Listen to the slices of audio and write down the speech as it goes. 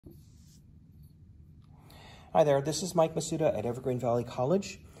Hi there, this is Mike Masuda at Evergreen Valley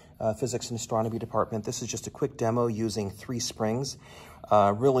College, Physics and Astronomy Department. This is just a quick demo using 3 springs,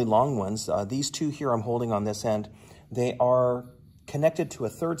 really long ones. These 2 here I'm holding on this end, they are connected to a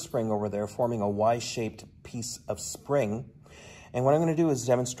 3rd spring over there, forming a Y-shaped piece of spring. And what I'm going to do is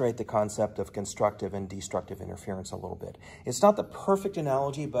demonstrate the concept of constructive and destructive interference a little bit. It's not the perfect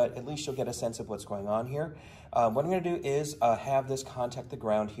analogy, but at least you'll get a sense of what's going on here. What I'm going to do is have this contact the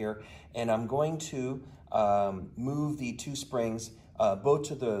ground here, and I'm going to move the 2 springs both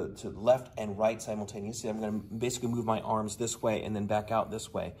to the left and right simultaneously. I'm going to basically move my arms this way and then back out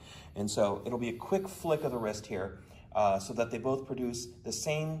this way. And so it'll be a quick flick of the wrist here so that they both produce the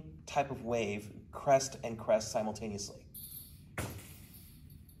same type of wave, crest and crest simultaneously.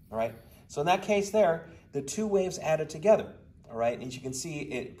 All right, so in that case there, the 2 waves added together, all right, and as you can see,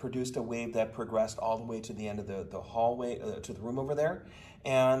 it produced a wave that progressed all the way to the end of the hallway, to the room over there,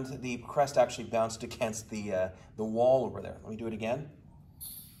 and the crest actually bounced against the wall over there. Let me do it again.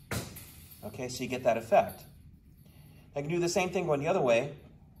 Okay, so you get that effect. I can do the same thing going the other way.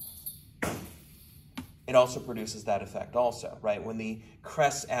 It also produces that effect also, right? When the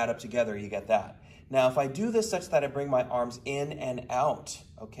crests add up together, you get that. Now, if I do this such that I bring my arms in and out,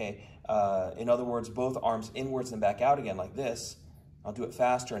 okay, in other words, both arms inwards and back out again like this, I'll do it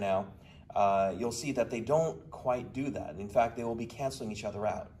faster now, you'll see that they don't quite do that. In fact, they will be canceling each other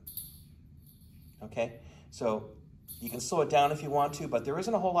out, okay? So you can slow it down if you want to, but there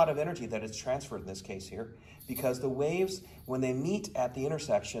isn't a whole lot of energy that is transferred in this case here, because the waves, when they meet at the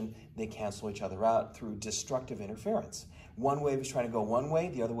intersection, they cancel each other out through destructive interference. One wave is trying to go one way,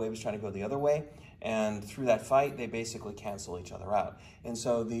 the other wave is trying to go the other way, and through that fight, they basically cancel each other out. And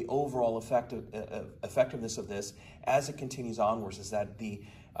so the overall effectiveness of this, as it continues onwards, is that the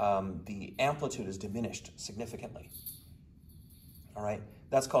amplitude is diminished significantly. All right,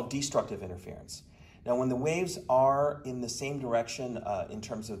 that's called destructive interference. Now, when the waves are in the same direction in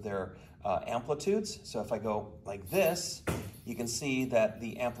terms of their amplitudes, so if I go like this, you can see that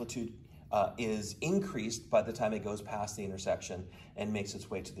the amplitude is increased by the time it goes past the intersection and makes its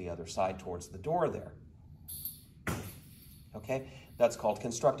way to the other side towards the door there. Okay, that's called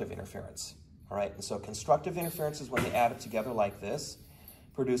constructive interference. All right, and so constructive interference is when they add it together like this,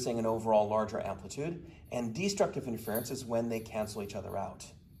 producing an overall larger amplitude, and destructive interference is when they cancel each other out,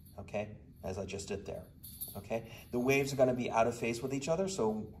 okay, as I just did there. Okay, the waves are going to be out of phase with each other,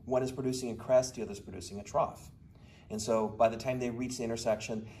 so one is producing a crest, the other is producing a trough. And so by the time they reach the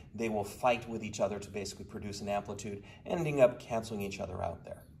intersection, they will fight with each other to basically produce an amplitude, ending up canceling each other out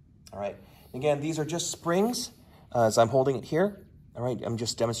there. All right. Again, these are just springs as I'm holding it here. All right. I'm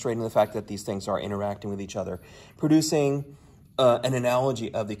just demonstrating the fact that these things are interacting with each other, producing an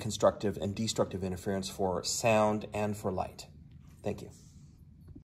analogy of the constructive and destructive interference for sound and for light. Thank you.